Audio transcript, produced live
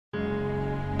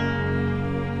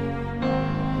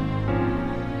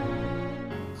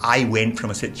I went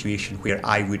from a situation where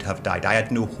I would have died. I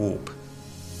had no hope.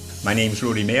 My name's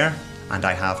Rory and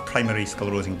I have primary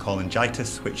sclerosing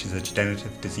cholangitis, which is a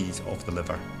degenerative disease of the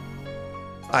liver.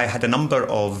 I had a number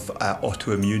of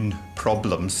autoimmune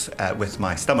problems with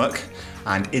my stomach,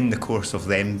 and in the course of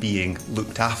them being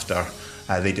looked after,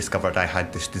 they discovered I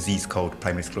had this disease called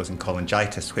primary sclerosing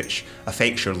cholangitis, which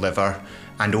affects your liver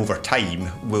and over time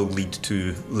will lead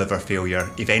to liver failure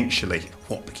eventually.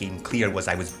 What became clear was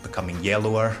I was becoming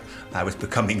yellower, I was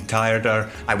becoming tireder,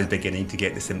 I was beginning to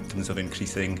get the symptoms of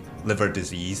increasing liver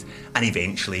disease, and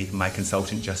eventually my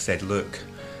consultant just said, look,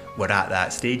 we're at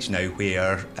that stage now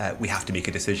where we have to make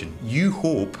a decision. You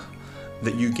hope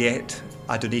that you get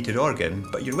a donated organ,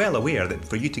 but you're well aware that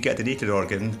for you to get a donated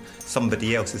organ,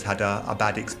 somebody else has had a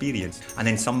bad experience. And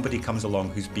then somebody comes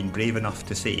along who's been brave enough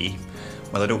to say,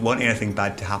 well, I don't want anything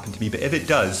bad to happen to me, but if it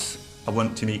does, I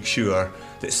want to make sure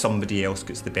that somebody else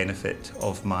gets the benefit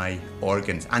of my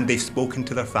organs. And they've spoken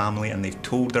to their family and they've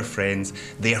told their friends,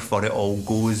 therefore it all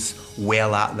goes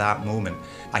well at that moment.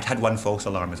 I'd had one false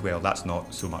alarm as well, that's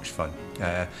not so much fun,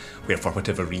 where for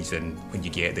whatever reason, when you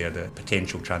get there, the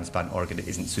potential transplant organ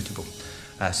isn't suitable.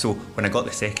 So when I got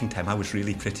the second time, I was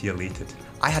really pretty elated.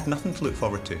 I had nothing to look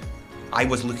forward to. I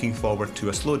was looking forward to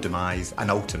a slow demise and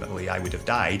ultimately I would have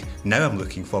died. Now I'm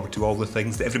looking forward to all the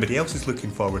things that everybody else is looking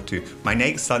forward to. My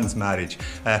next son's marriage,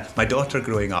 my daughter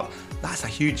growing up. That's a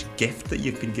huge gift that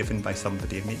you've been given by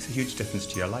somebody. It makes a huge difference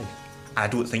to your life. I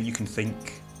don't think you can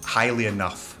think highly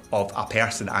enough of a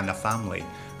person and a family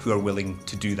who are willing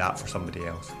to do that for somebody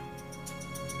else.